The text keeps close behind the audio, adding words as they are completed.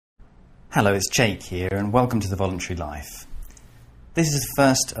Hello, it's Jake here, and welcome to The Voluntary Life. This is the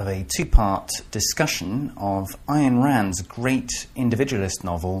first of a two-part discussion of Ayn Rand's great individualist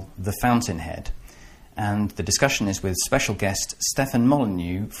novel, The Fountainhead. And the discussion is with special guest Stefan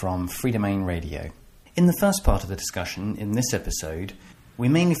Molyneux from Freedomain Radio. In the first part of the discussion, in this episode, we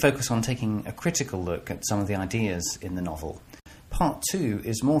mainly focus on taking a critical look at some of the ideas in the novel. Part 2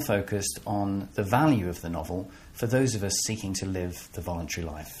 is more focused on the value of the novel for those of us seeking to live the voluntary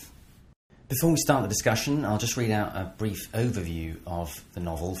life. Before we start the discussion, I'll just read out a brief overview of the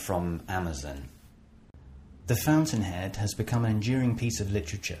novel from Amazon. The Fountainhead has become an enduring piece of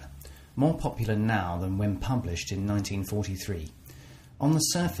literature, more popular now than when published in 1943. On the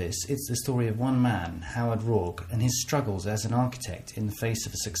surface, it's the story of one man, Howard Rourke, and his struggles as an architect in the face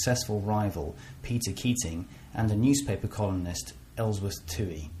of a successful rival, Peter Keating, and a newspaper columnist, Ellsworth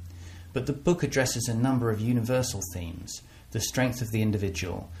Toohey. But the book addresses a number of universal themes: the strength of the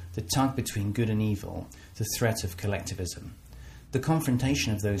individual, the tug between good and evil, the threat of collectivism. The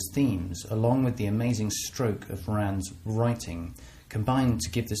confrontation of those themes, along with the amazing stroke of Rand's writing, combined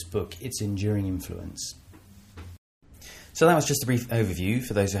to give this book its enduring influence. So that was just a brief overview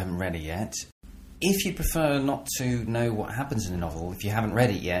for those who haven't read it yet. If you prefer not to know what happens in the novel, if you haven't read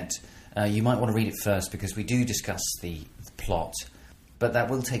it yet, you might want to read it first, because we do discuss the plot, but that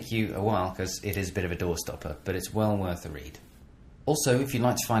will take you a while because it is a bit of a doorstopper, but it's well worth a read. Also, if you'd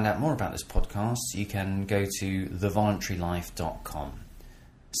like to find out more about this podcast, you can go to thevoluntarylife.com.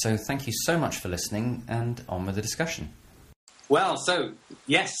 So thank you so much for listening, and on with the discussion. Well, so,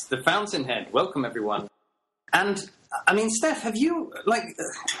 yes, The Fountainhead. Welcome, everyone. And, I mean, Steph, has your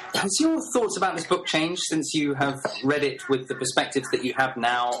thoughts about this book changed since you have read it with the perspectives that you have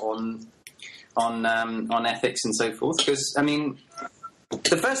now on ethics and so forth? Because, I mean,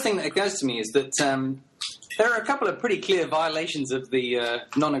 the first thing that occurs to me is that there are a couple of pretty clear violations of the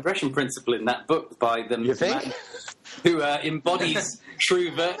non-aggression principle in that book by the man who embodies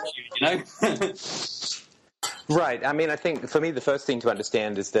true virtue, you know? Right. I mean, I think, for me, the first thing to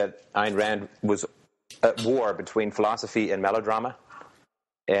understand is that Ayn Rand was at war between philosophy and melodrama.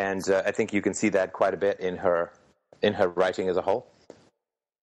 And I think you can see that quite a bit in her writing as a whole.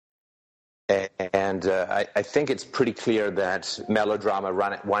 And I think it's pretty clear that melodrama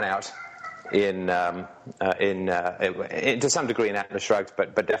won out to some degree in Atlas Shrugged,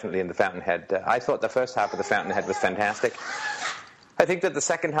 but definitely in The Fountainhead. I thought the first half of The Fountainhead was fantastic. I think that the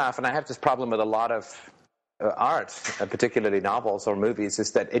second half, and I have this problem with a lot of art, particularly novels or movies,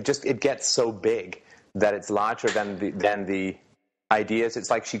 is that it gets so big that it's larger than the ideas. It's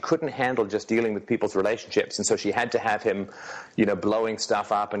like she couldn't handle just dealing with people's relationships, and so she had to have him, blowing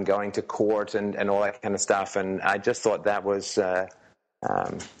stuff up and going to court and all that kind of stuff. And I just thought that was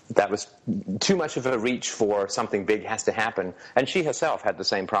too much of a reach for something big has to happen. And she herself had the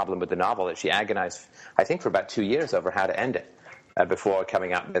same problem with the novel, that she agonized, I think, for about 2 years over how to end it before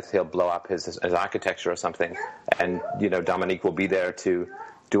coming up with he'll blow up his architecture or something, and Dominique will be there to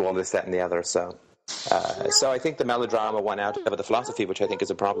do all this, that, and the other. So I think the melodrama won out over the philosophy, which I think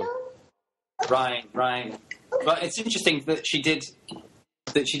is a problem. Right. But it's interesting that she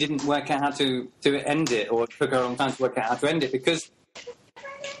didn't work out how to end it, or it took her a long time to work out how to end it, because,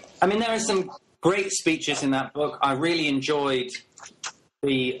 I mean, there are some great speeches in that book. I really enjoyed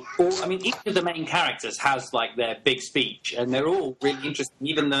each of the main characters has like their big speech, and they're all really interesting.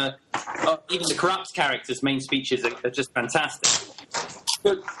 Even the corrupt characters' main speeches are just fantastic.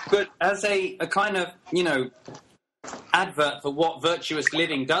 But as a kind of advert for what virtuous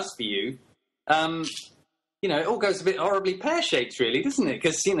living does for you, it all goes a bit horribly pear-shaped, really, doesn't it?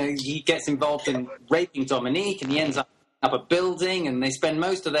 Because he gets involved in raping Dominique, and he ends up a building, and they spend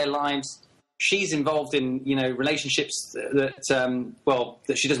most of their lives. She's involved in, relationships that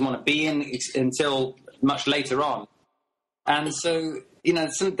she doesn't want to be in until much later on. And so,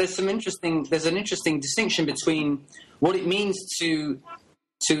 there's an interesting distinction between what it means to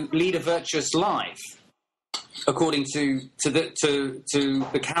lead a virtuous life, according to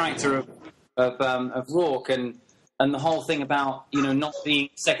the character of Rourke, and the whole thing about not being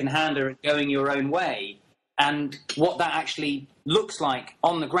second-hander and going your own way, and what that actually looks like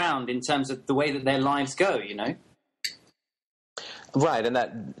on the ground in terms of the way that their lives go, Right, and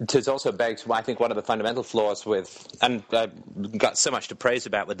that also begs, I think, one of the fundamental flaws and I've got so much to praise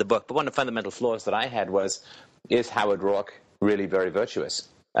about with the book, but one of the fundamental flaws that I had is Howard Rourke really very virtuous?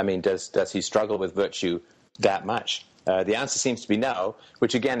 I mean, does he struggle with virtue that much? The answer seems to be no,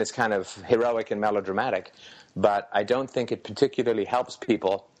 which again is kind of heroic and melodramatic, but I don't think it particularly helps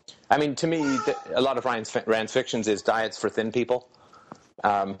people. I mean, to me, a lot of Rand's fictions is diets for thin people.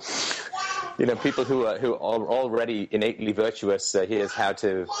 people who are already innately virtuous. Here's how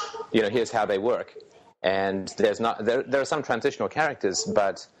they work. And there are some transitional characters,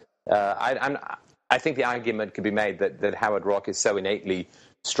 but I think the argument could be made that Howard Roark is so innately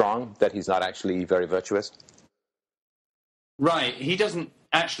strong that he's not actually very virtuous. Right. He doesn't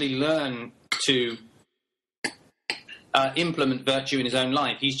actually learn to implement virtue in his own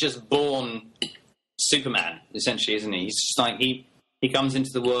life. He's just born Superman, essentially, isn't he? He's just like he comes into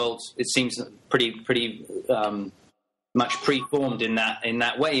the world. It seems pretty much preformed in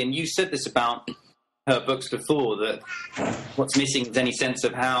that way. And you said this about her books before, that what's missing is any sense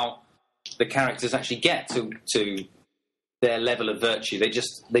of how the characters actually get to their level of virtue. They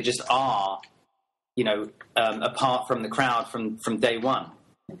just are, apart from the crowd from day one.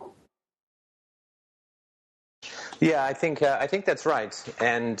 Yeah, I think that's right.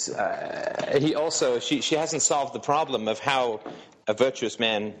 And she hasn't solved the problem of how a virtuous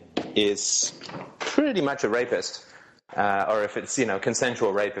man is pretty much a rapist, or if it's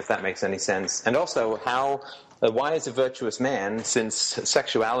consensual rape, if that makes any sense. And also why is a virtuous man, since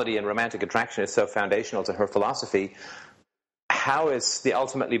sexuality and romantic attraction is so foundational to her philosophy, how is the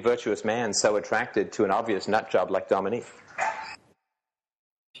ultimately virtuous man so attracted to an obvious nut job like Dominique?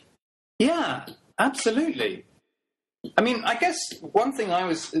 Yeah, absolutely. I mean, I guess one thing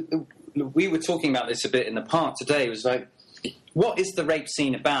we were talking about this a bit in the park today, was like, what is the rape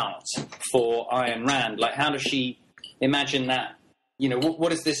scene about for Ayn Rand? Like, how does she imagine that?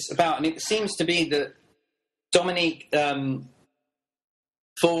 What is this about? And it seems to be that Dominique,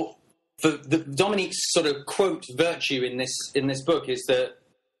 for Dominique's sort of quote virtue in this book is that,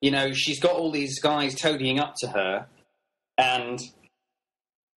 she's got all these guys toadying up to her, and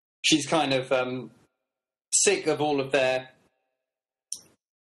she's kind of sick of all of their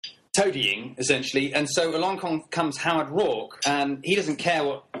toadying, essentially. And so along comes Howard Roark, and he doesn't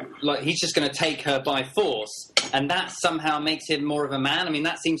care he's just going to take her by force, and that somehow makes him more of a man. I mean,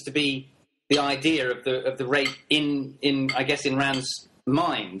 that seems to be the idea of the rape in I guess in Rand's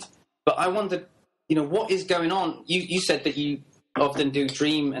mind. But I wondered, what is going on? You said that you often do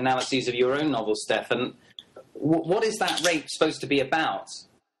dream analyses of your own novels, Stefan. What is that rape supposed to be about?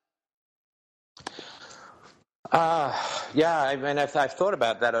 Yeah, I mean, I've thought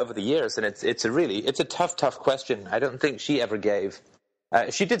about that over the years, and it's a tough question. I don't think she ever gave.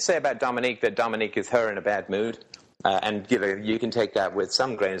 She did say about Dominique that Dominique is her in a bad mood, and you can take that with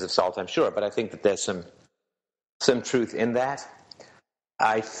some grains of salt, I'm sure. But I think that there's some truth in that.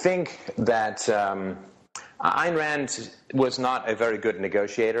 I think that Ayn Rand was not a very good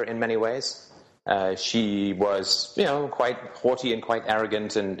negotiator in many ways. She was, quite haughty and quite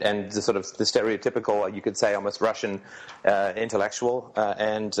arrogant, and the sort of the stereotypical, you could say, almost Russian intellectual.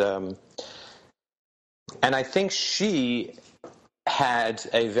 And I think she had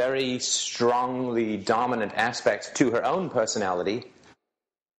a very strongly dominant aspect to her own personality,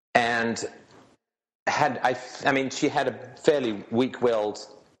 and she had a fairly weak-willed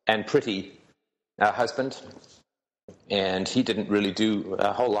and pretty husband, and he didn't really do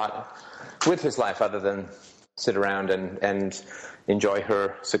a whole lot with his life other than sit around and enjoy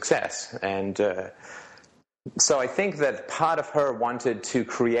her success. And so I think that part of her wanted to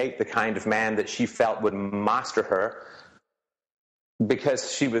create the kind of man that she felt would master her,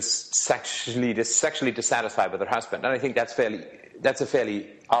 because she was sexually dissatisfied with her husband. And I think that's a fairly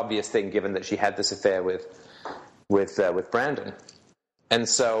obvious thing, given that she had this affair with Brandon. And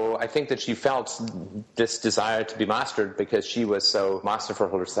so I think that she felt this desire to be mastered because she was so masterful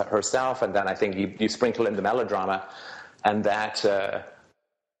herself. And then I think you sprinkle in the melodrama, and that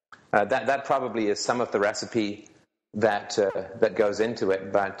probably is some of the recipe that goes into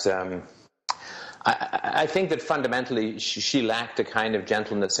it. But I think that fundamentally she lacked a kind of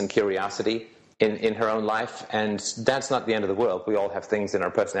gentleness and curiosity in her own life, and that's not the end of the world. We all have things in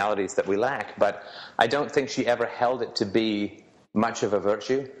our personalities that we lack, but I don't think she ever held it to be much of a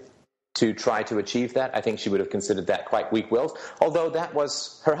virtue to try to achieve that. I think she would have considered that quite weak-willed, although that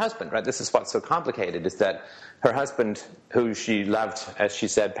was her husband, right? This is what's so complicated, is that her husband, who she loved, as she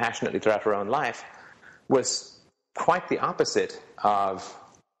said, passionately throughout her own life, was quite the opposite of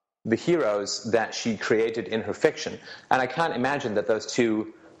the heroes that she created in her fiction. And I can't imagine that those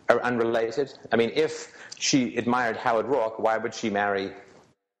two are unrelated. I mean, if she admired Howard Roark, why would she marry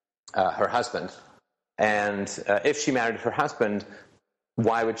her husband? And if she married her husband,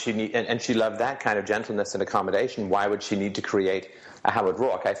 why would she need, and she loved that kind of gentleness and accommodation, why would she need to create a Howard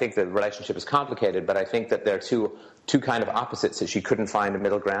Roark? I think the relationship is complicated, but I think that there are two kind of opposites that she couldn't find a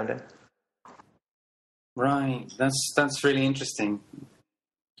middle ground in. Right, that's really interesting.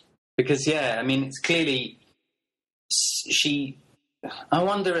 Because, yeah, I mean, it's clearly I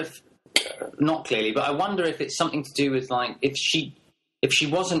wonder if not clearly, but I wonder if it's something to do with, like, if she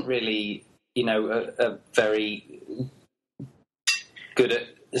wasn't really, a very good at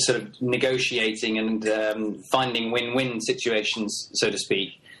sort of negotiating and finding win-win situations, so to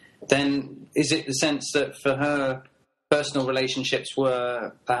speak, then is it the sense that for her personal relationships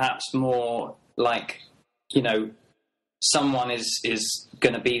were perhaps more like, someone is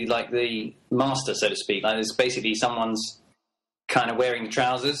going to be like the master, so to speak. Like, there's basically someone's kind of wearing the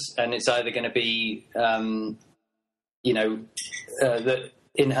trousers, and it's either going to be, that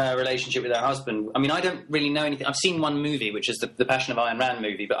in her relationship with her husband. I mean, I don't really know anything. I've seen one movie, which is the Passion of Ayn Rand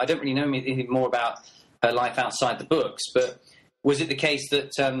movie, but I don't really know anything more about her life outside the books. But was it the case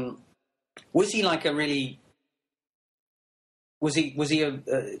that was he like a really was he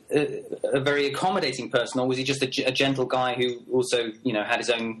a very accommodating person, or was he just a gentle guy who also had his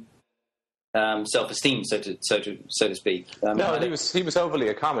own self-esteem, so to speak? No, he was overly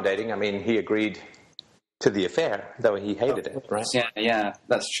accommodating. I mean, he agreed to the affair, though he hated it, right? Yeah,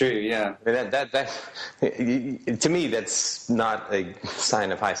 that's true. Yeah, I mean, that to me, that's not a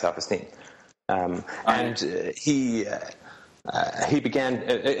sign of high self-esteem. And he began.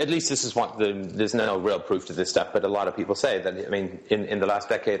 At least this is what there's no real proof to this stuff, but a lot of people say that. I mean, in the last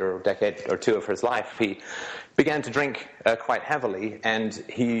decade or two of his life, he began to drink quite heavily, and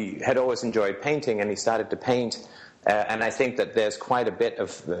he had always enjoyed painting, and he started to paint. And I think that there's quite a bit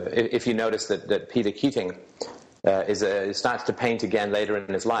of, if you notice that Peter Keating starts to paint again later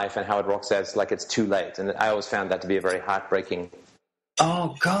in his life, and Howard Roark says, like, it's too late. And I always found that to be a very heartbreaking.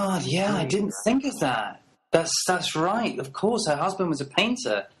 Oh, God, yeah, I didn't think of that. That's right. Of course, her husband was a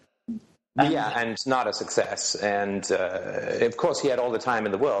painter. And not a success. And, of course, he had all the time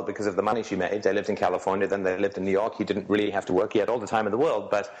in the world because of the money she made. They lived in California, then they lived in New York. He didn't really have to work. He had all the time in the world,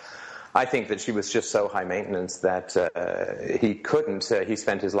 but I think that she was just so high maintenance that he couldn't. He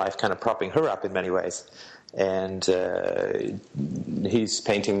spent his life kind of propping her up in many ways. And his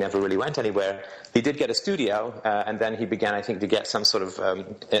painting never really went anywhere. He did get a studio, and then he began, I think, to get some sort of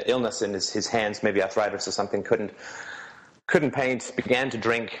illness in his hands, maybe arthritis or something, couldn't paint, began to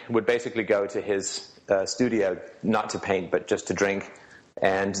drink, would basically go to his studio, not to paint, but just to drink.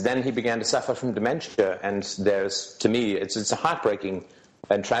 And then he began to suffer from dementia. And there's, to me, it's a heartbreaking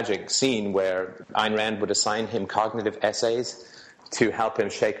and tragic scene where Ayn Rand would assign him cognitive essays to help him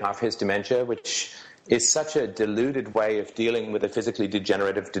shake off his dementia, which is such a deluded way of dealing with a physically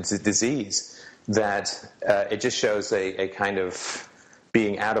degenerative disease that it just shows a kind of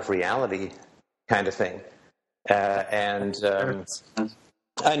being out of reality kind of thing. And her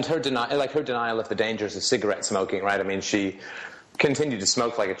denial of the dangers of cigarette smoking, right? I mean, she continued to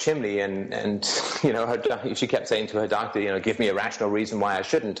smoke like a chimney, and she kept saying to her doctor, give me a rational reason why I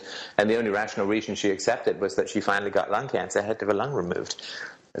shouldn't. And the only rational reason she accepted was that she finally got lung cancer, had to have a lung removed.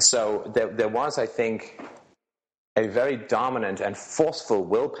 So there was, I think, a very dominant and forceful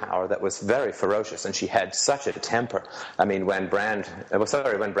willpower that was very ferocious, and she had such a temper. I mean, when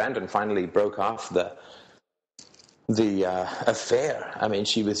Brandon finally broke off the affair, I mean,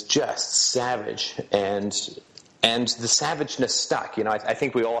 she was just savage, and the savageness stuck. I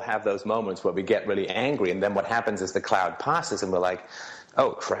think we all have those moments where we get really angry, and then what happens is the cloud passes, and we're like,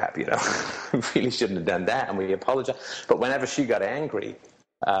 oh, crap, we really shouldn't have done that, and we apologize. But whenever she got angry,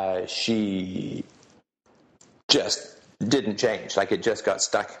 she just didn't change. Like, it just got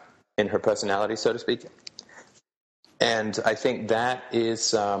stuck in her personality, so to speak. And I think that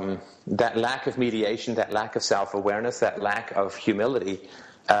is that lack of mediation, that lack of self-awareness, that lack of humility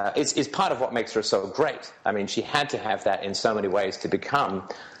is part of what makes her so great. I mean, she had to have that in so many ways to become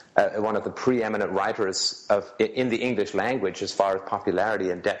one of the preeminent writers in the English language as far as popularity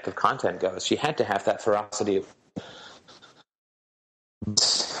and depth of content goes. She had to have that ferocity.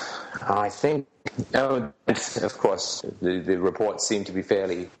 I think, of course, the reports seem to be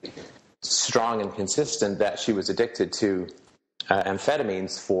fairly strong and consistent that she was addicted to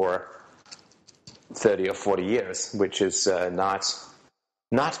amphetamines for 30 or 40 years, which is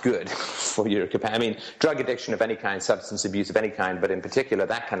not good for your capacity. I mean, drug addiction of any kind, substance abuse of any kind, but in particular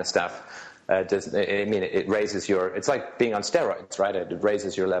that kind of stuff, it raises it's like being on steroids, right? It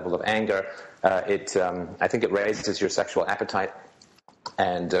raises your level of anger. I think it raises your sexual appetite,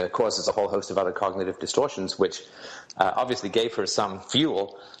 and causes a whole host of other cognitive distortions, which obviously gave her some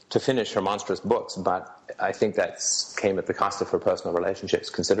fuel to finish her monstrous books, but I think that came at the cost of her personal relationships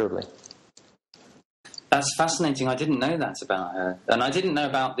considerably. That's fascinating. I didn't know that about her, and I didn't know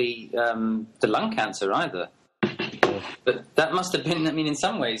about the lung cancer either. But that must have been, I mean, in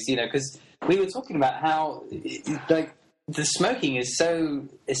some ways, because we were talking about how the smoking is so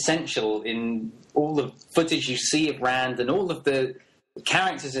essential in all the footage you see of Rand and all of the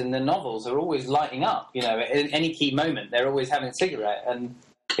characters in the novels are always lighting up. You know, at any key moment, they're always having a cigarette, and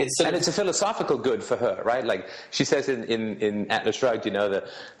it's a philosophical good for her, right? Like she says in Atlas Shrugged, you know,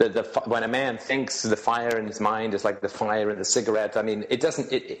 when a man thinks, the fire in his mind is like the fire in the cigarette. I mean,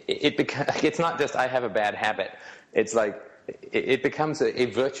 it's not just I have a bad habit. It's like it becomes a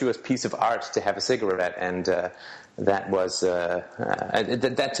virtuous piece of art to have a cigarette, and that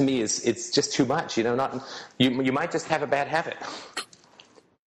to me it's just too much. You know, you might just have a bad habit.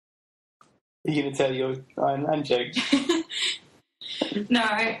 You're going to tell your Ayn Rand joke. No,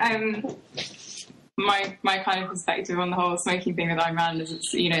 my kind of perspective on the whole smoking thing with Ayn Rand is,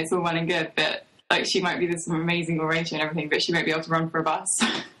 it's, you know, it's all well and good, but like she might be this amazing orator and everything, but she won't be able to run for a bus.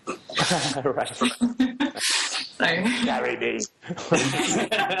 Right. So carry me.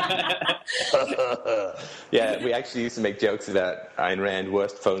 Yeah, we actually used to make jokes about Ayn Rand,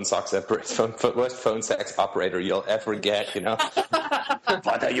 worst phone sex operator you'll ever get. You know,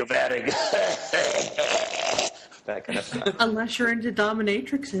 what are you wearing? That kind of stuff. Unless you're into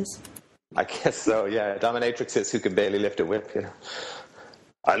dominatrixes. I guess so. Yeah, dominatrixes who can barely lift a whip. You know.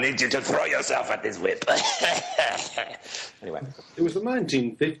 I need you to throw yourself at this whip. Anyway. It was the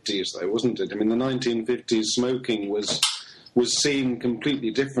 1950s, though, wasn't it? I mean, the 1950s smoking was seen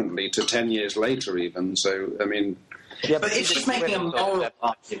completely differently to 10 years later, even. So, I mean... Yeah, but if she's making a moral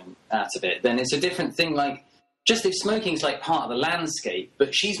argument out of it, then it's a different thing. Like, just if smoking's like part of the landscape,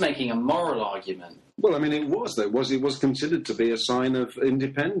 but she's making a moral argument. Well, I mean, it was, though. It was considered to be a sign of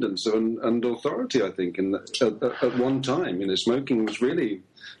independence and authority, I think, at one time. You know, smoking was really...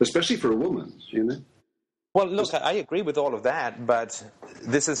 especially for a woman, you know. Well, look, I agree with all of that, but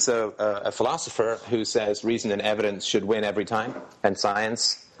this is a philosopher who says reason and evidence should win every time, and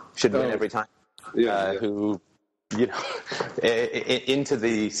science should win every time. Yeah. Who, you know, into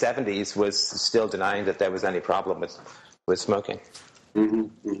the 70s was still denying that there was any problem with smoking.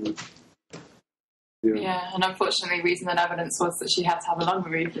 Mm-hmm, mm-hmm. Yeah, and unfortunately, reason and evidence was that she had to have a lung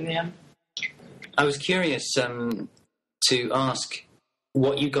removed in the end. I was curious to ask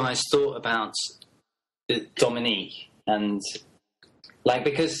what you guys thought about Dominique, and like,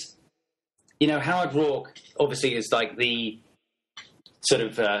 because, you know, Howard Rourke obviously is like the sort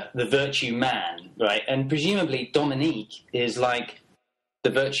of the virtue man, right? And presumably Dominique is like the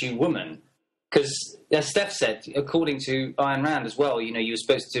virtue woman, because as Steph said, according to Ayn Rand as well, you know, you're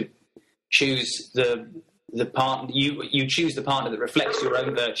supposed to choose the part you choose the partner that reflects your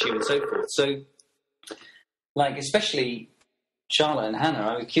own virtue and so forth. So, like, especially Charlotte and Hannah,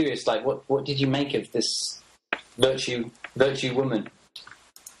 I was curious, like, what did you make of this virtue woman?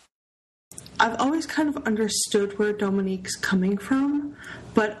 I've always kind of understood where Dominique's coming from,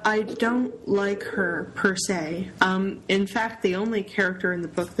 but I don't like her per se. In fact, the only character in the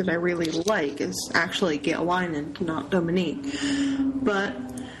book that I really like is actually Gail Wynan, not Dominique. But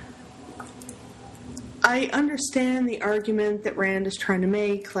I understand the argument that Rand is trying to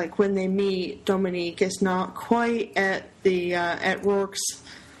make. Like, when they meet, Dominique is not quite at the at Rourke's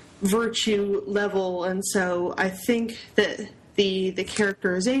virtue level, and so I think that the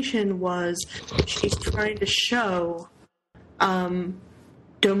characterization was she's trying to show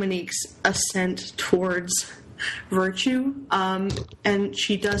Dominique's ascent towards virtue, and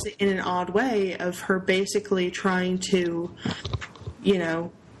she does it in an odd way of her basically trying to, you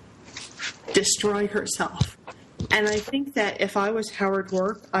know, destroy herself. And I think that if I was Howard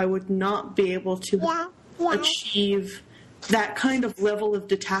Rourke, I would not be able to achieve that kind of level of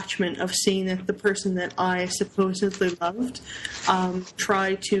detachment of seeing that the person that I supposedly loved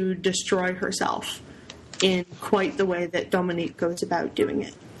try to destroy herself in quite the way that Dominique goes about doing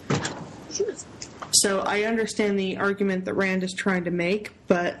it. So I understand the argument that Rand is trying to make,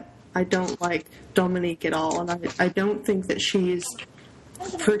 but I don't like Dominique at all, and I don't think that she's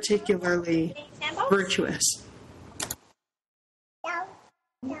particularly virtuous.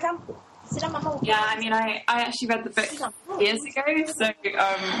 Yeah, I mean, I actually read the book years ago, so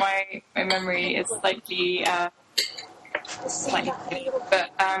my memory is slightly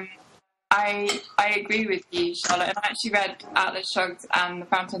but I agree with you, Charlotte, and I actually read Atlas Shrugged and The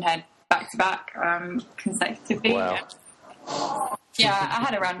Fountainhead back to back consecutively. Wow. Yeah, I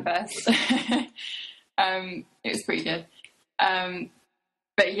had a run first. It was pretty good.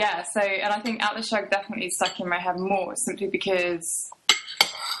 But yeah, so, and I think Atlas Shrugged definitely stuck in my head more, simply because,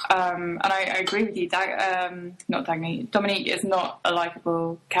 and I agree with you, Dominique is not a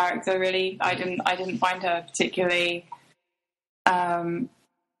likable character, really. I didn't find her particularly, I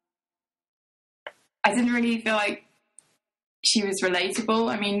didn't really feel like she was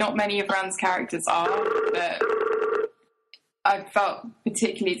relatable. I mean, not many of Rand's characters are, but I felt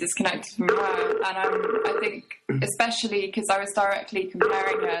particularly disconnected from her, and I think especially because I was directly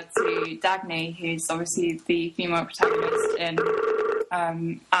comparing her to Dagny, who's obviously the female protagonist in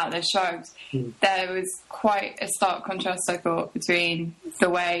Atlas Shrugged. There was quite a stark contrast, I thought, between the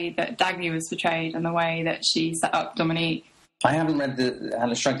way that Dagny was portrayed and the way that she set up Dominique. I haven't read the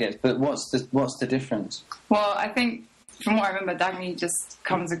Atlas Shrugged yet, but what's the difference? Well, I think from what I remember, Dagny just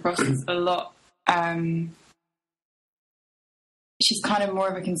comes across as a lot. She's kind of more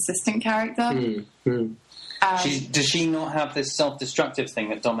of a consistent character. Does she not have this self-destructive thing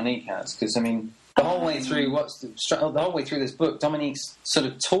that Dominique has? Because, I mean, the whole way through this book, Dominique's sort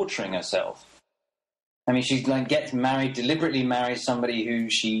of torturing herself. I mean, she deliberately marries somebody who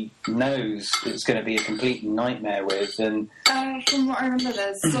she knows it's going to be a complete nightmare with. And from what I remember,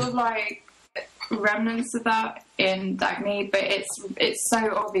 there's sort of like remnants of that in Dagny, but it's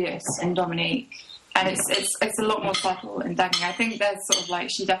so obvious in Dominique. And it's a lot more subtle in Dagny. I think there's sort of like,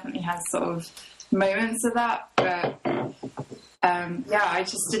 she definitely has sort of moments of that, but I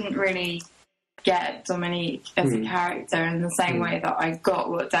just didn't really get Dominique as a character in the same way that I got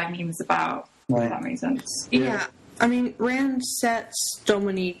what Dagny was about. If that makes sense. Yeah. I mean, Rand sets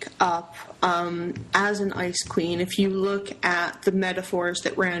Dominique up as an ice queen. If you look at the metaphors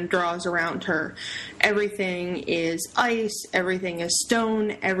that Rand draws around her, everything is ice, everything is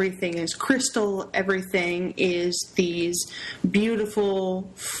stone, everything is crystal, everything is these beautiful,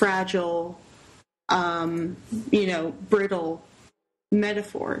 fragile, brittle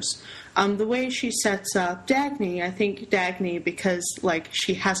metaphors. The way she sets up Dagny, I think Dagny, because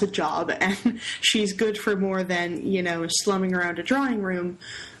she has a job and she's good for more than slumming around a drawing room,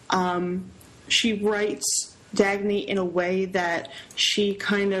 she writes Dagny in a way that she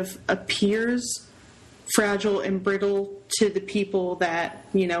kind of appears fragile and brittle to the people that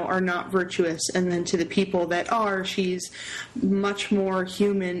are not virtuous, and then to the people that are, she's much more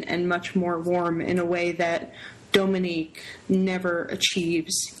human and much more warm in a way that Dominique never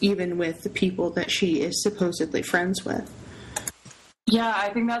achieves, even with the people that she is supposedly friends with. Yeah, I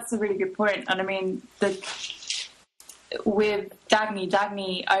think that's a really good point. And I mean, with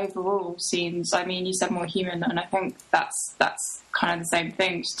Dagny overall seems, I mean, you said more human, and I think that's kind of the same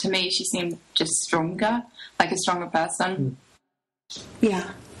thing. To me, she seemed just stronger, like a stronger person.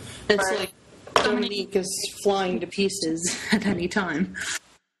 Yeah. It's like Dominique is flying to pieces at any time.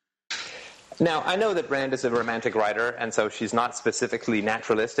 Now, I know that Rand is a romantic writer, and so she's not specifically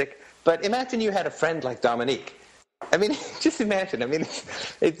naturalistic, but imagine you had a friend like Dominique. I mean, just imagine. I mean,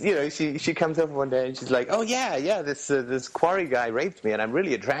 she comes over one day and she's like, oh, yeah, this quarry guy raped me, and I'm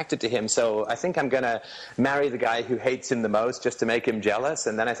really attracted to him, so I think I'm going to marry the guy who hates him the most just to make him jealous,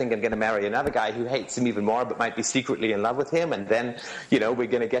 and then I think I'm going to marry another guy who hates him even more but might be secretly in love with him, and then, we're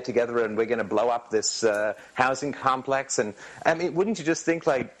going to get together and we're going to blow up this housing complex. And, I mean, wouldn't you just think,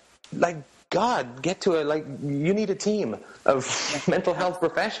 like God, you need a team of mental health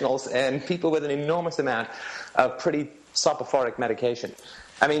professionals and people with an enormous amount of pretty soporific medication.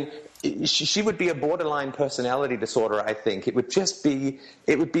 I mean, she would be a borderline personality disorder, I think. It would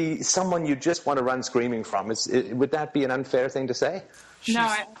be someone you just want to run screaming from. Would that be an unfair thing to say?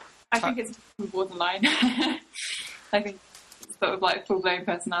 No, I think it's borderline. I think it's sort of like full-blown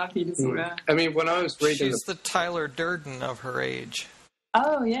personality disorder. I mean, when I was reading... She's the Tyler Durden of her age.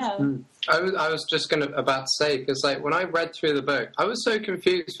 Oh, yeah. I was just about to say, because when I read through the book, I was so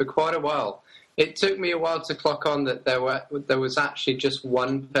confused for quite a while. It took me a while to clock on that there was actually just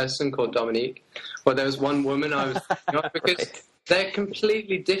one person called Dominique, or there was one woman I was thinking of, because they're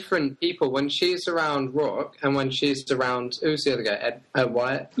completely different people when she's around Rourke and when she's around, who's the other guy?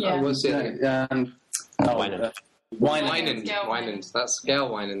 Wyatt? Yeah. What's the other guy? Winans. Winans. That's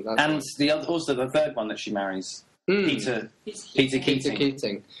Gail Winans. And also the third one that she marries. Peter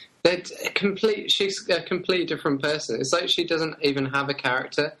Keating. She's a completely different person. It's like she doesn't even have a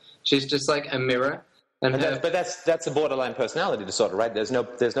character. She's just like a mirror. But that's a borderline personality disorder, right? There's no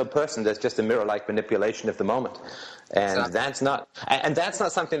person. There's just a mirror-like manipulation of the moment, and exactly. that's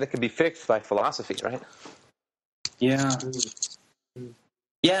not something that can be fixed by philosophy, right? Yeah.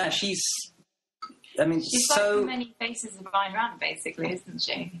 Yeah, she's like so many faces of Ayn Rand, basically, isn't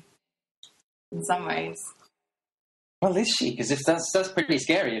she? In some ways. Well, is she? Because if that's pretty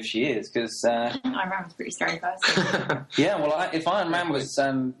scary if she is. Because Ayn Rand's a pretty scary person. Yeah, well, if Ayn Rand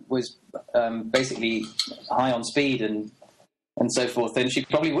was basically high on speed and so forth, then she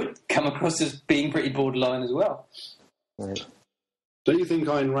probably would come across as being pretty borderline as well. Right. Do you think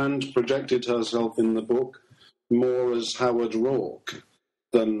Ayn Rand projected herself in the book more as Howard Rourke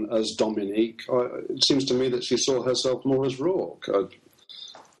than as Dominique? It seems to me that she saw herself more as Rourke,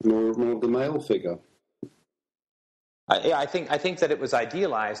 more of the male figure. I think that it was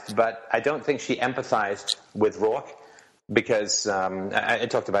idealized, but I don't think she empathized with Rourke, because I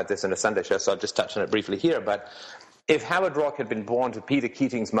talked about this in a Sunday show, so I'll just touch on it briefly here. But if Howard Rourke had been born to Peter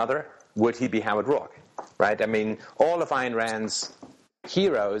Keating's mother, would he be Howard Rourke? Right? I mean, all of Ayn Rand's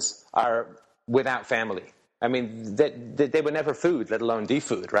heroes are without family. I mean, they were never food, let alone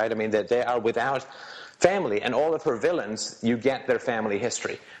de-food, right? I mean, they are without family. And all of her villains, you get their family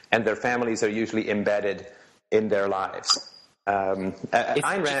history. And their families are usually embedded in their lives.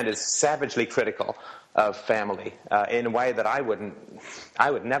 Ayn Rand is savagely critical of family in a way that I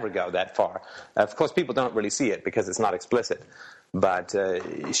would never go that far. Of course, people don't really see it because it's not explicit. But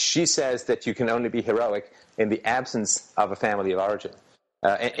she says that you can only be heroic in the absence of a family of origin.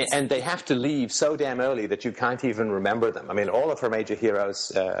 And they have to leave so damn early that you can't even remember them. I mean, all of her major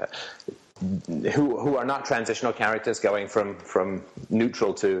heroes who are not transitional characters going from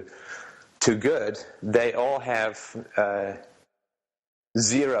neutral to good, they all have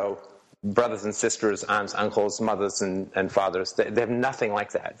zero brothers and sisters, aunts, uncles, mothers, and fathers. They have nothing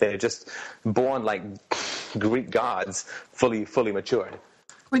like that. They're just born like Greek gods, fully matured.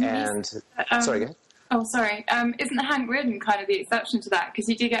 Sorry, go ahead. Oh, sorry. Isn't Hank Rearden kind of the exception to that? Because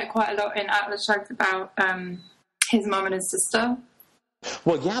you do get quite a lot in Atlas Shrugged about his mum and his sister.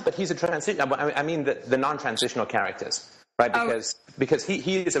 Well, yeah, but he's a transition. I mean the non-transitional characters, right? Because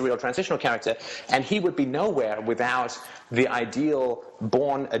he is a real transitional character, and he would be nowhere without the ideal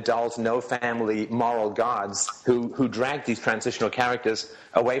born adult, no family, moral gods who drag these transitional characters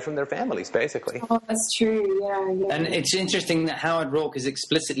away from their families, basically. Oh, that's true. Yeah. And it's interesting that Howard Rourke is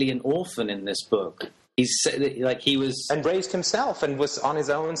explicitly an orphan in this book. He's like he was, and raised himself, and was on his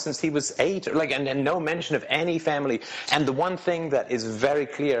own since he was 8. And no mention of any family. And the one thing that is very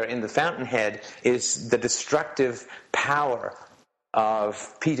clear in the Fountainhead is the destructive power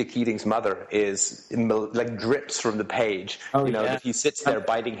of Peter Keating's mother is like drips from the page. That he sits there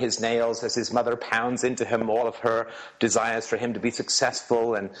biting his nails as his mother pounds into him all of her desires for him to be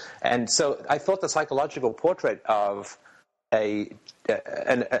successful, and so I thought the psychological portrait of a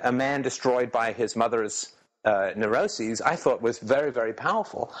man destroyed by his mother's neuroses, I thought was very, very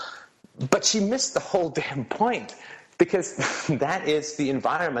powerful. But she missed the whole damn point, because that is the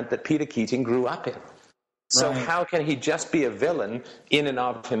environment that Peter Keating grew up in. So how can he just be a villain in and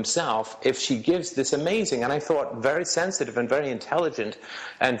of himself if she gives this amazing, and I thought very sensitive and very intelligent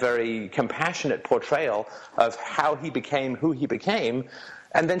and very compassionate portrayal of how he became who he became,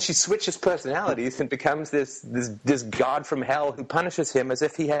 and then she switches personalities and becomes this god from hell who punishes him as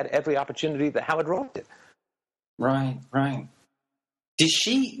if he had every opportunity that Howard Rourke did. Right.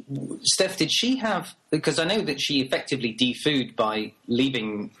 Steph, did she have, because I know that she effectively defooed by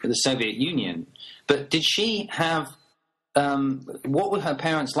leaving the Soviet Union, but did she have, what were her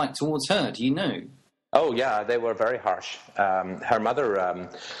parents like towards her? Do you know? Oh, yeah, they were very harsh. Her mother,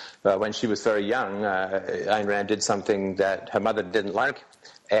 when she was very young, Ayn Rand did something that her mother didn't like,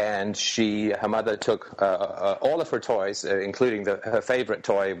 and her mother took all of her toys, including her favorite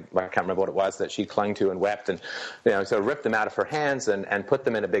toy, I can't remember what it was, that she clung to and wept, and so ripped them out of her hands and put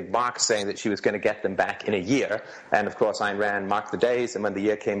them in a big box, saying that she was going to get them back in a year. And of course, Ayn Rand marked the days, and when the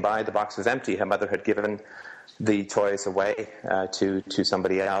year came by, the box was empty. Her mother had given the toys away to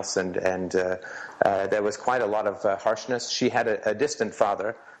somebody else, and there was quite a lot of harshness. She had a distant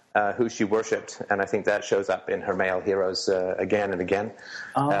father who she worshipped, and I think that shows up in her male heroes again and again.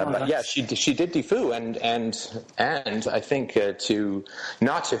 But yeah, she did defoo, and I think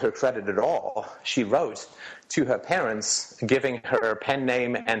not to her credit at all, she wrote to her parents, giving her pen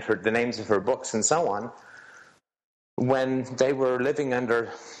name and the names of her books and so on, when they were living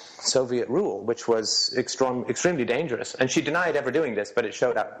under Soviet rule, which was extremely dangerous. And she denied ever doing this, but it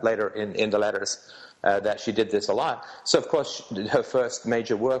showed up later in the letters that she did this a lot. So, of course, her first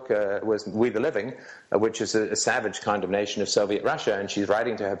major work was We the Living, which is a savage condemnation of Soviet Russia. And she's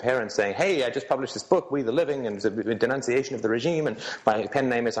writing to her parents saying, hey, I just published this book, We the Living, and it's a denunciation of the regime, and my pen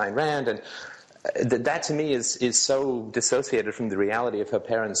name is Ayn Rand. And that to me is so dissociated from the reality of her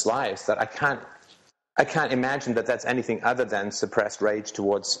parents' lives that I can't imagine that that's anything other than suppressed rage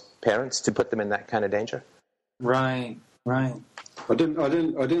towards parents to put them in that kind of danger. Right. I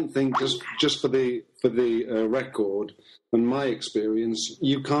didn't think just for the record and my experience,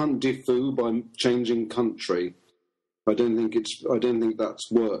 you can't defoo by changing country. I don't think that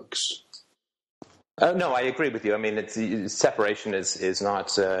works. No, I agree with you. I mean, separation is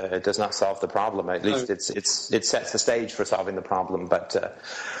not it does not solve the problem. At least it sets the stage for solving the problem, but.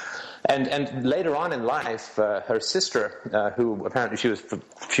 And later on in life, her sister, who apparently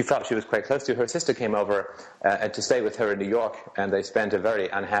she felt she was quite close to, her sister came over to stay with her in New York, and they spent a very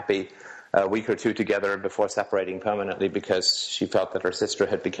unhappy a week or two together before separating permanently because she felt that her sister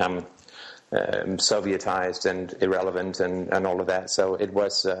had become Sovietized and irrelevant and all of that. So it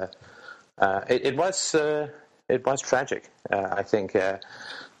was tragic. I think the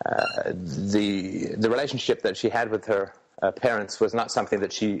relationship that she had with her parents was not something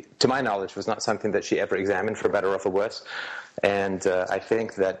that she, to my knowledge, was not something that she ever examined, for better or for worse. And I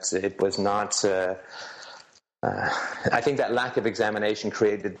think that it was not. I think that lack of examination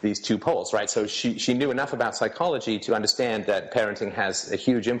created these two poles, right? So she knew enough about psychology to understand that parenting has a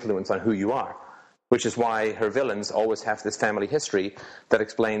huge influence on who you are, which is why her villains always have this family history that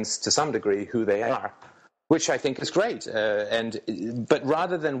explains to some degree who they are, which I think is great. But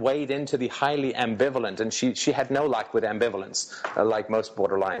rather than wade into the highly ambivalent, and she had no luck with ambivalence, like most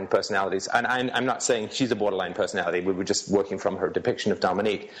borderline personalities. And I'm not saying she's a borderline personality. We were just working from her depiction of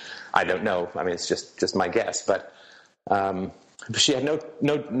Dominique. I don't know. I mean, it's just my guess. But she had no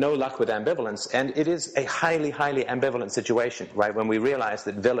luck with ambivalence, and it is a highly, highly ambivalent situation, right? When we realize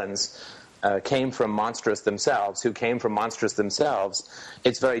that villains came from monsters themselves, who came from monsters themselves,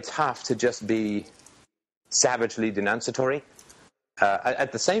 it's very tough to just be savagely denunciatory.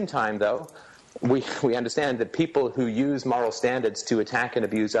 At the same time, though, we understand that people who use moral standards to attack and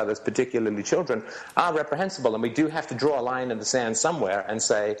abuse others, particularly children, are reprehensible, and we do have to draw a line in the sand somewhere and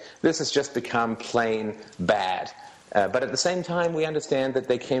say, this has just become plain bad. But at the same time, we understand that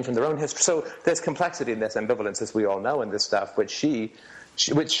they came from their own history. So there's complexity and there's ambivalence, as we all know, in this stuff, which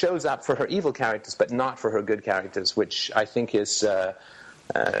shows up for her evil characters, but not for her good characters, which I think is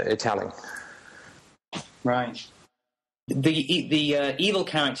telling. Right. The evil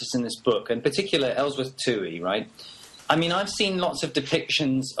characters in this book, in particular Ellsworth Toohey, right? I mean, I've seen lots of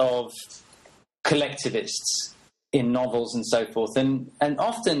depictions of collectivists in novels and so forth, and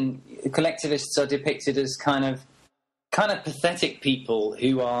often collectivists are depicted as kind of pathetic people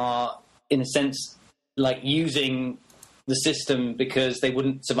who are, in a sense, like using the system because they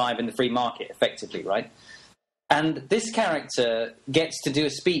wouldn't survive in the free market, effectively, right? And this character gets to do a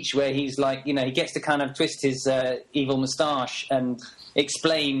speech where he's like, he gets to kind of twist his evil moustache and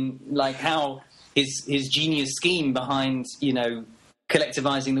explain like how his genius scheme behind,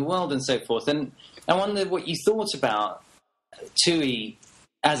 collectivizing the world and so forth. And I wonder what you thought about Toohey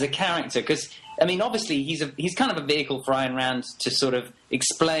as a character, because I mean, obviously he's kind of a vehicle for Ayn Rand to sort of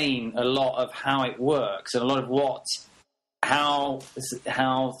explain a lot of how it works and a lot of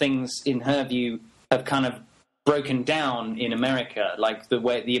how things in her view have kind of broken down in America, like the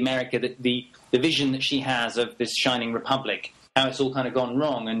vision that she has of this shining republic, how it's all kind of gone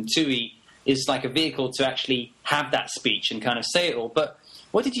wrong, and Toohey is like a vehicle to actually have that speech and kind of say it all. But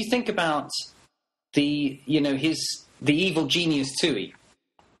what did you think about the evil genius Toohey?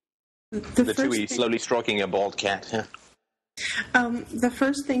 The Toohey slowly stroking a bald cat. Yeah. The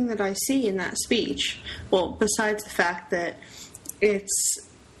first thing that I see in that speech, well, besides the fact that it's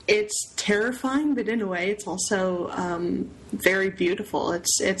terrifying, but in a way it's also very beautiful.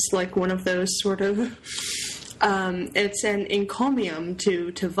 It's like one of those sort of it's an encomium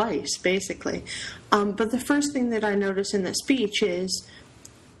to vice, basically. But the first thing that I notice in the speech is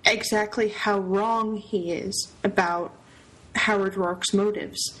exactly how wrong he is about Howard Roark's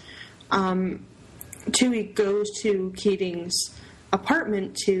motives. Toohey goes to Keating's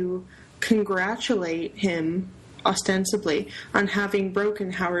apartment to congratulate him, ostensibly, on having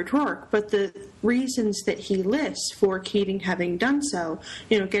broken Howard Roark, but the reasons that he lists for Keating having done so,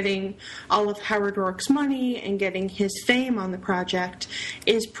 getting all of Howard Roark's money and getting his fame on the project,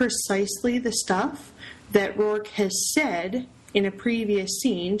 is precisely the stuff that Roark has said in a previous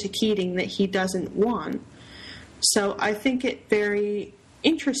scene to Keating that he doesn't want. So I think it very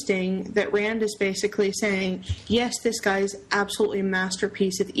interesting that Rand is basically saying, yes, this guy's absolutely a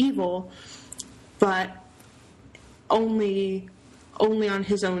masterpiece of evil, but only on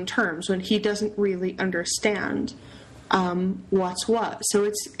his own terms, when he doesn't really understand what's what. So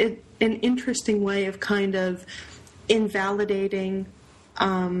it's an interesting way of kind of invalidating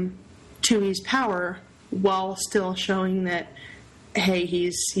Toohey's power while still showing that, hey,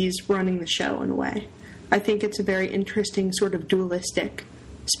 he's running the show in a way. I think it's a very interesting sort of dualistic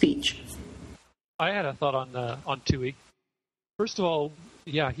speech. I had a thought on Toohey. First of all,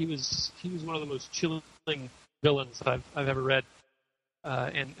 yeah, he was one of the most chilling villains that I've ever read,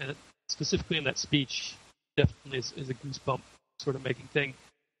 and specifically in that speech, definitely is a goosebump sort of making thing.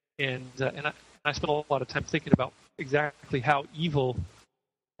 And I spent a lot of time thinking about exactly how evil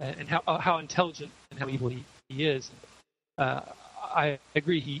and how intelligent and how evil he is. I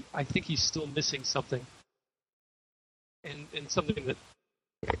agree. I think he's still missing something. And something that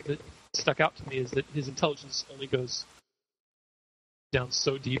stuck out to me is that his intelligence only goes down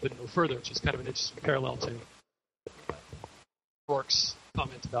so deep and no further, which is kind of an interesting parallel to Rourke's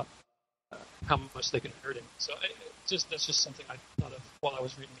comment about how much they can hurt him. So that's just something I thought of while I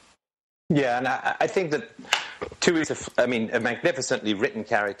was reading it. Yeah, and I think that Tu is a magnificently written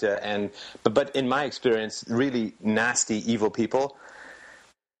character, but in my experience, really nasty, evil people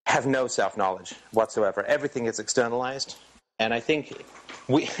have no self-knowledge whatsoever. Everything is externalized, and I think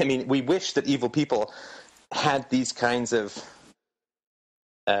we wish that evil people had these kinds of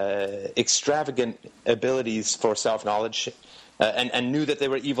extravagant abilities for self-knowledge, and knew that they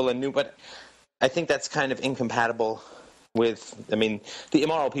were evil and knew, but I think that's kind of incompatible with, the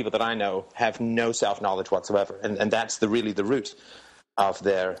immoral people that I know have no self-knowledge whatsoever, and that's really the root of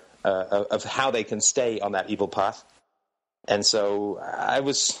their of how they can stay on that evil path. And so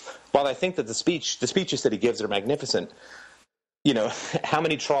while I think that the speeches that he gives are magnificent, how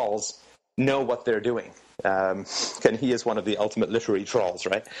many trolls know what they're doing? And he is one of the ultimate literary trolls,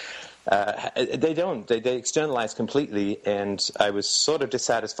 right? They don't. They externalize completely, and I was sort of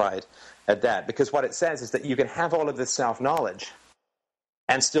dissatisfied at that, because what it says is that you can have all of this self-knowledge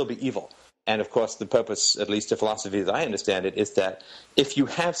and still be evil. And of course, the purpose, at least of philosophy as I understand it, is that if you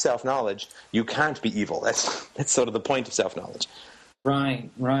have self-knowledge, you can't be evil. That's sort of the point of self-knowledge. Right.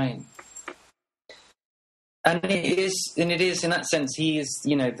 And it is in that sense, he is,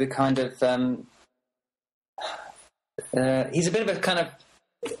 the kind of he's a bit of a kind of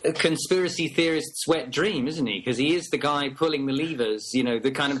a conspiracy theorist's wet dream, isn't he? Because he is the guy pulling the levers,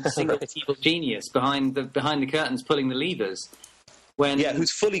 the kind of single evil genius behind the curtains pulling the levers.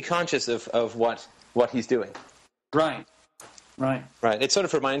 Who's fully conscious of what he's doing. Right. It sort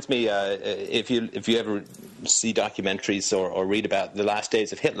of reminds me, if you ever see documentaries or read about the last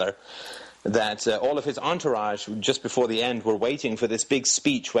days of Hitler, that all of his entourage, just before the end, were waiting for this big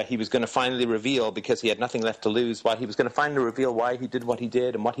speech where he was going to finally reveal, because he had nothing left to lose, why he was going to finally reveal why he did what he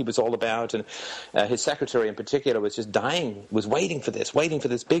did and what he was all about. And his secretary in particular was just dying, was waiting for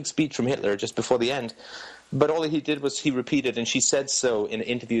this big speech from Hitler just before the end. But all he did was he repeated, and she said so in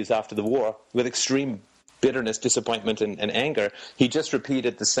interviews after the war, with extreme bitterness, disappointment, and anger. He just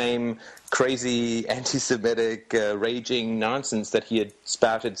repeated the same crazy, anti-Semitic, raging nonsense that he had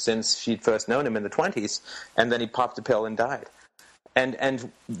spouted since she'd first known him in the 1920s, and then he popped a pill and died.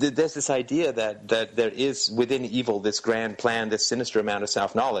 And there's this idea that there is within evil this grand plan, this sinister amount of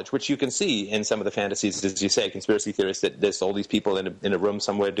self-knowledge, which you can see in some of the fantasies, as you say, conspiracy theorists, that there's all these people in a room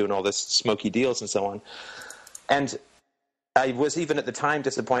somewhere doing all this smoky deals and so on. And I was even at the time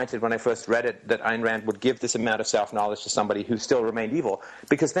disappointed when I first read it that Ayn Rand would give this amount of self-knowledge to somebody who still remained evil,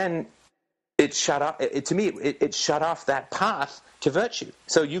 because then it shut off. To me, it shut off that path to virtue.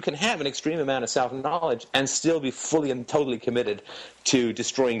 So you can have an extreme amount of self-knowledge and still be fully and totally committed to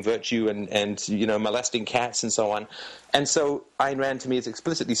destroying virtue and molesting cats and so on. And so Ayn Rand, to me, is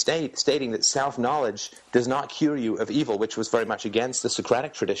explicitly stating that self-knowledge does not cure you of evil, which was very much against the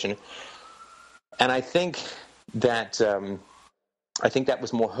Socratic tradition. And I think that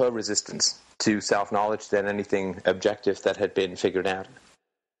was more her resistance to self-knowledge than anything objective that had been figured out.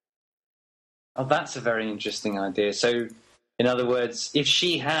 Oh, that's a very interesting idea. So, in other words, if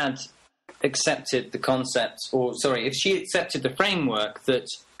she had accepted the concept, if she accepted the framework that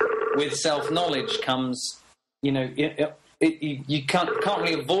with self-knowledge comes, you can't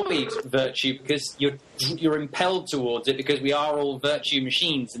really avoid virtue because you're impelled towards it, because we are all virtue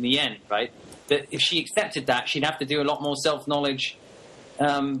machines in the end, right? That if she accepted that, she'd have to do a lot more self-knowledge,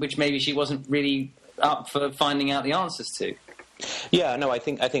 which maybe she wasn't really up for finding out the answers to. Yeah, no, I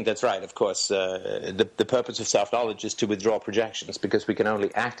think that's right. Of course, the purpose of self-knowledge is to withdraw projections, because we can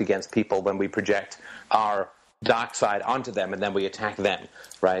only act against people when we project our dark side onto them, and then we attack them,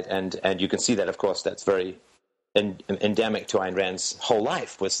 right? And you can see that, of course, that's very endemic to Ayn Rand's whole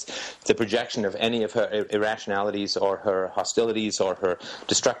life, was the projection of any of her irrationalities or her hostilities or her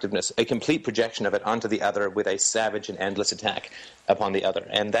destructiveness, a complete projection of it onto the other with a savage and endless attack upon the other.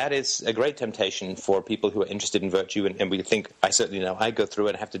 And that is a great temptation for people who are interested in virtue, and we think, I certainly know, I go through it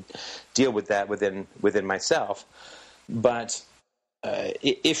and have to deal with that within myself. But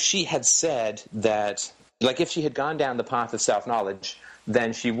if she had said that, like if she had gone down the path of self-knowledge,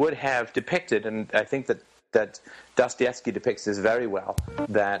 then she would have depicted, and I think that Dostoevsky depicts this very well,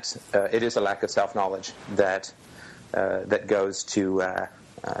 that it is a lack of self-knowledge that goes to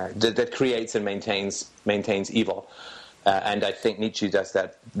that creates and maintains evil, and I think Nietzsche does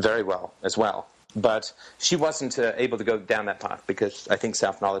that very well as well. But she wasn't able to go down that path, because I think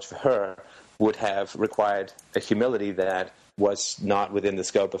self-knowledge for her would have required a humility that was not within the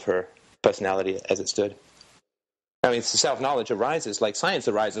scope of her personality as it stood. I mean, self-knowledge arises, like science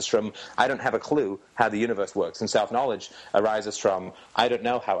arises from, I don't have a clue how the universe works, and self-knowledge arises from, I don't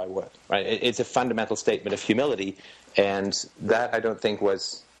know how I work, right? It's a fundamental statement of humility, and that I don't think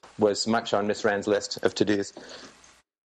was much on Miss Rand's list of to-dos.